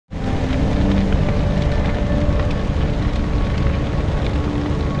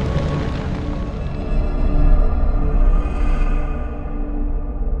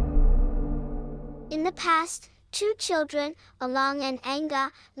past, two children, Along and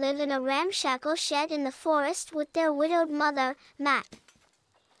Anga, live in a ramshackle shed in the forest with their widowed mother, Mat.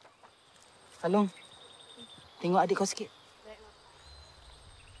 Along, tengok adik kau sikit.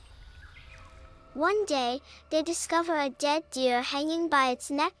 One day, they discover a dead deer hanging by its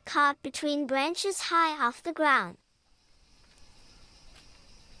neck caught between branches high off the ground.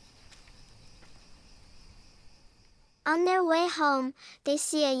 On their way home, they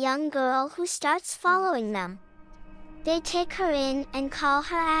see a young girl who starts following them. They take her in and call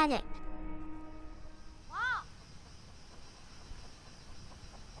her Adik.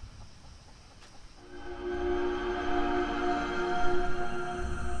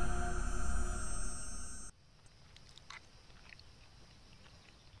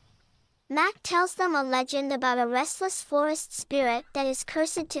 Mac tells them a legend about a restless forest spirit that is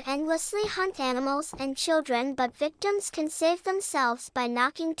cursed to endlessly hunt animals and children, but victims can save themselves by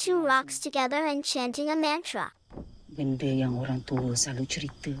knocking two rocks together and chanting a mantra. Benda yang orang tua selalu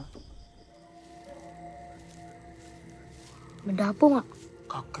cerita. Benda apa, Mak?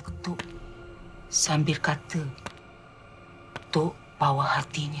 Kau ketuk sambil kata, Tok bawah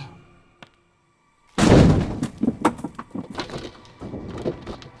hatinya.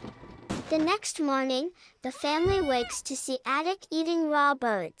 The next morning, the family wakes to see Adik eating raw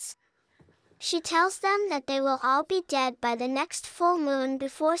birds. She tells them that they will all be dead by the next full moon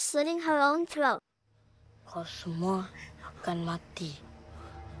before slitting her own throat. Kau semua akan mati.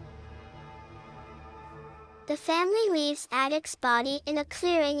 The family leaves Adik's body in a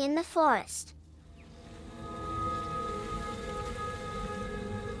clearing in the forest.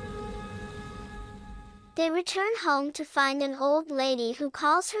 They return home to find an old lady who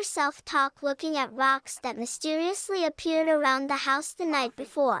calls herself Tok looking at rocks that mysteriously appeared around the house the night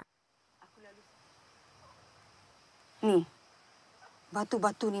before. Ni,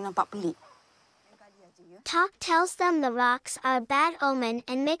 batu-batu ni nampak pelik. Tok tells them the rocks are a bad omen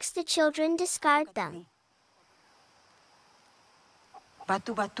and makes the children discard them.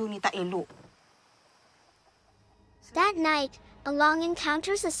 Batu-batu ni tak elok. That night, Along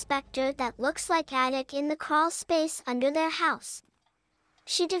encounters a specter that looks like Adik in the crawl space under their house.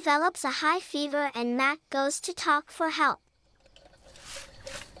 She develops a high fever and Mac goes to Tok for help.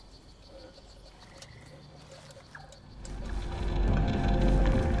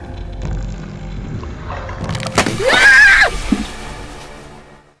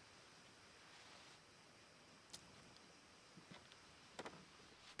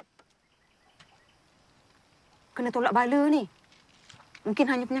 Kena tolak bala ni. Mungkin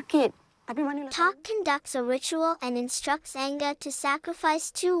hanya penyakit. Tapi manalah Tok conducts a ritual and instructs Anga to sacrifice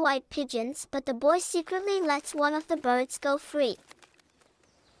two white pigeons, but the boy secretly lets one of the birds go free.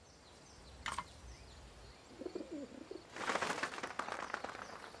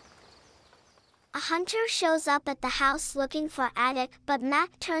 A hunter shows up at the house looking for Adik, but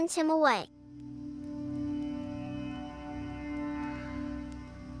Mac turns him away.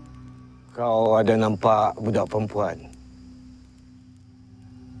 Kau ada nampak budak perempuan?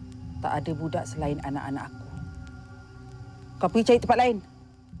 Tak ada budak selain anak-anak aku. Kau pergi cari tempat lain.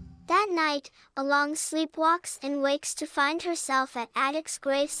 That night, Along sleepwalks and wakes to find herself at Adik's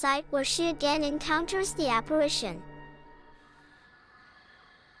gravesite where she again encounters the apparition.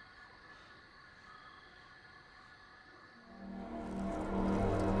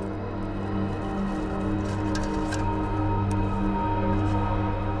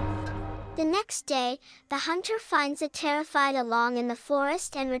 The next day, the hunter finds a terrified Along in the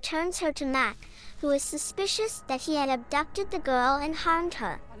forest and returns her to Mac, who is suspicious that he had abducted the girl and harmed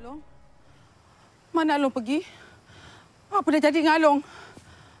her. Along? Mana Along pergi? Apa dah jadi dengan Along?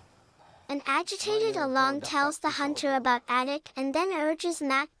 An agitated Along tells the hunter about Adik and then urges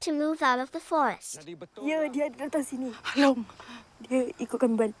Mac to move out of the forest. Ya, dia datang sini. Along? Dia ikut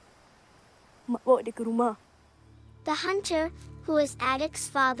kami balik. Mak bawa dia ke rumah. The hunter, who is Adik's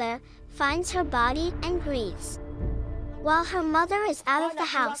father, finds her body and grieves. While her mother is out of the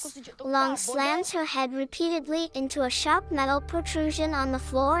house, Along slams her head repeatedly into a sharp metal protrusion on the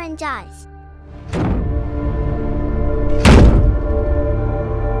floor and dies.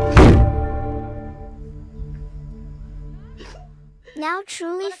 Now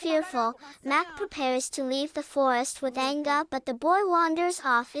truly fearful, Mac prepares to leave the forest with Anga, but the boy wanders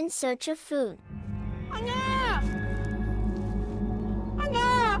off in search of food.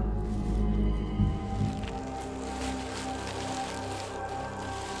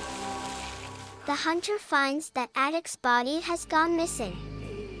 The hunter finds that Adik's body has gone missing.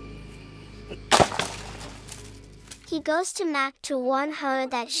 He goes to Mac to warn her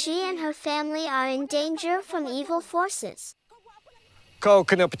that she and her family are in danger from evil forces. Kau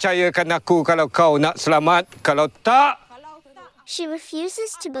kena percayakan aku kalau kau nak selamat. Kalau tak, She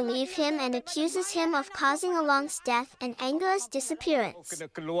refuses to believe him and accuses him of causing Along's death and Anga's kau disappearance. kena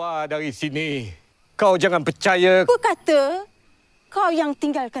keluar dari sini. Kau jangan percaya. Aku kata, kau yang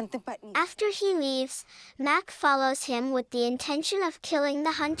tinggalkan tempat ni. After he leaves, Mac follows him with the intention of killing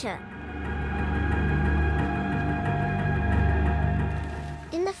the hunter.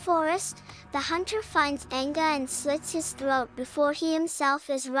 In the forest, the hunter finds Anga and slits his throat before he himself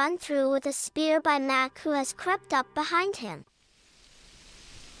is run through with a spear by Mac, who has crept up behind him.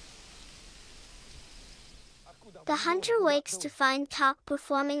 The hunter wakes to find Tak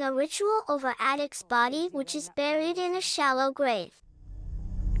performing a ritual over Addict's body, which is buried in a shallow grave.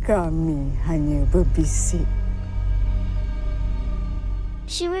 Kami hanya berbisik.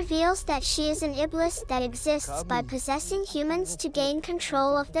 She reveals that she is an Iblis that exists by possessing humans to gain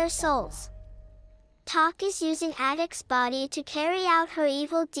control of their souls. Tak is using Addict's body to carry out her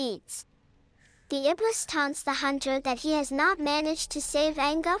evil deeds. The Iblis taunts the hunter that he has not managed to save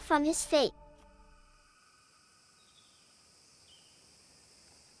Anga from his fate.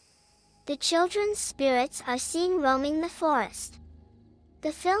 The children's spirits are seen roaming the forest.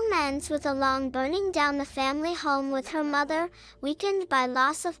 The film ends with Along burning down the family home with her mother, weakened by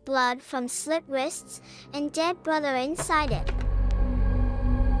loss of blood from slit wrists, and dead brother inside it.